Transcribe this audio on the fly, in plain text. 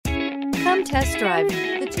Come test drive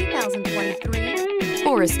the 2023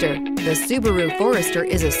 Forester. The Subaru Forester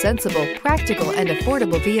is a sensible, practical, and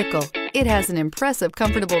affordable vehicle. It has an impressive,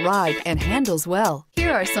 comfortable ride and handles well.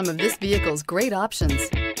 Here are some of this vehicle's great options: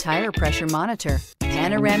 tire pressure monitor,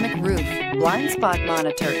 panoramic roof, blind spot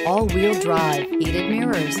monitor, all-wheel drive, heated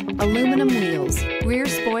mirrors, aluminum wheels, rear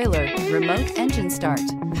spoiler, remote engine start,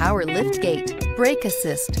 power lift gate, brake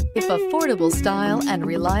assist. If affordable style and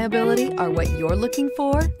reliability are what you're looking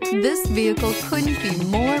for, this vehicle couldn't be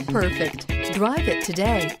more perfect. Drive it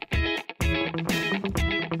today.